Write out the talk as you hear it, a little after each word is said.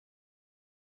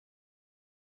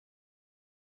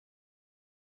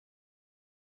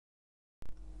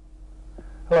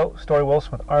Hello, Story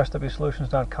Wilson with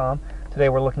RSWSolutions.com. Today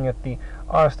we're looking at the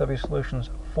RSW Solutions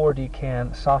 4D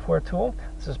CAN software tool.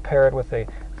 This is paired with a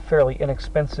fairly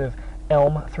inexpensive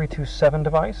ELM 327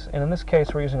 device, and in this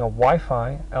case we're using a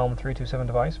Wi-Fi ELM 327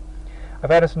 device.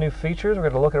 I've added some new features. We're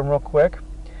going to look at them real quick.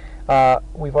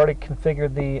 We've already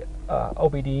configured the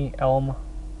OBD ELM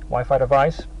Wi-Fi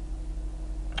device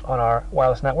on our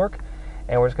wireless network,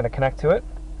 and we're just going to connect to it.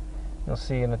 You'll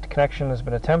see the connection has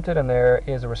been attempted and there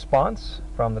is a response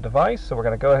from the device. So we're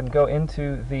going to go ahead and go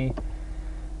into the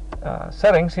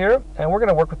settings here, and we're going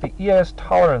to work with the EIS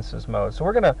tolerances mode. So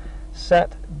we're going to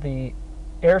set the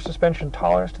air suspension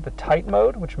tolerance to the tight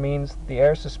mode, which means the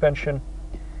air suspension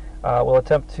will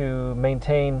attempt to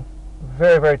maintain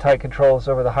very, very tight controls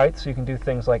over the height, so you can do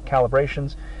things like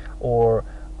calibrations or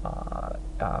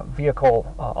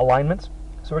vehicle alignments.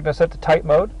 So we're going to set to tight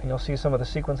mode, and you'll see some of the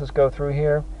sequences go through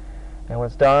here. And when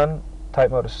it's done, tight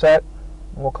mode is set,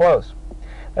 and we'll close.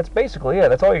 That's basically it.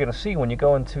 That's all you're going to see when you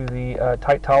go into the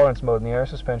tight tolerance mode in the air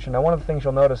suspension. Now, one of the things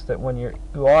you'll notice that when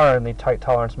you are in the tight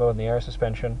tolerance mode in the air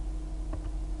suspension,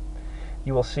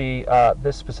 you will see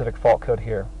this specific fault code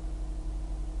here.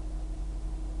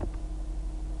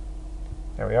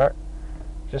 There we are.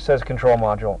 It just says control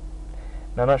module.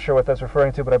 Now, I'm not sure what that's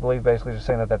referring to, but I believe basically just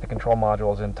saying that the control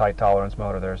module is in tight tolerance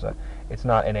mode, or it's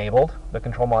not enabled. The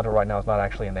control module right now is not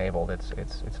actually enabled.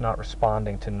 It's not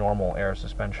responding to normal air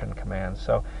suspension commands.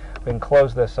 So we can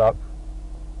close this up,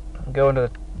 go into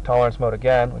the tolerance mode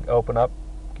again. We can open up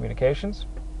communications,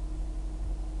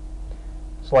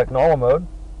 select normal mode.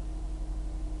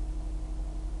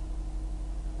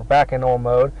 We're back in normal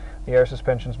mode. The air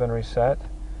suspension's been reset.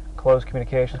 Close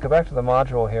communications. Go back to the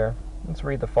module here. Let's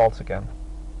read the faults again.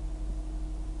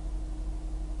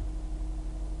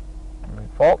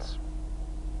 Faults,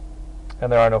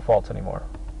 and there are no faults anymore.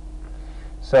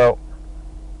 So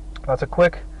that's a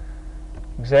quick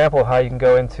example of how you can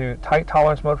go into tight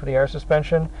tolerance mode for the air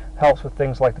suspension. Helps with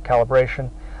things like the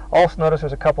calibration. Also notice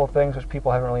there's a couple of things which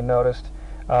people haven't really noticed.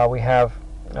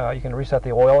 You can reset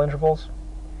the oil intervals,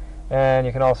 and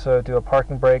you can also do a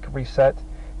parking brake reset,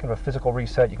 kind of a physical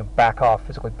reset. You can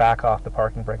physically back off the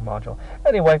parking brake module.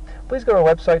 Anyway, please go to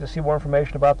our website to see more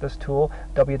information about this tool,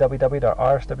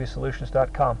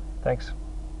 www.rswsolutions.com. Thanks.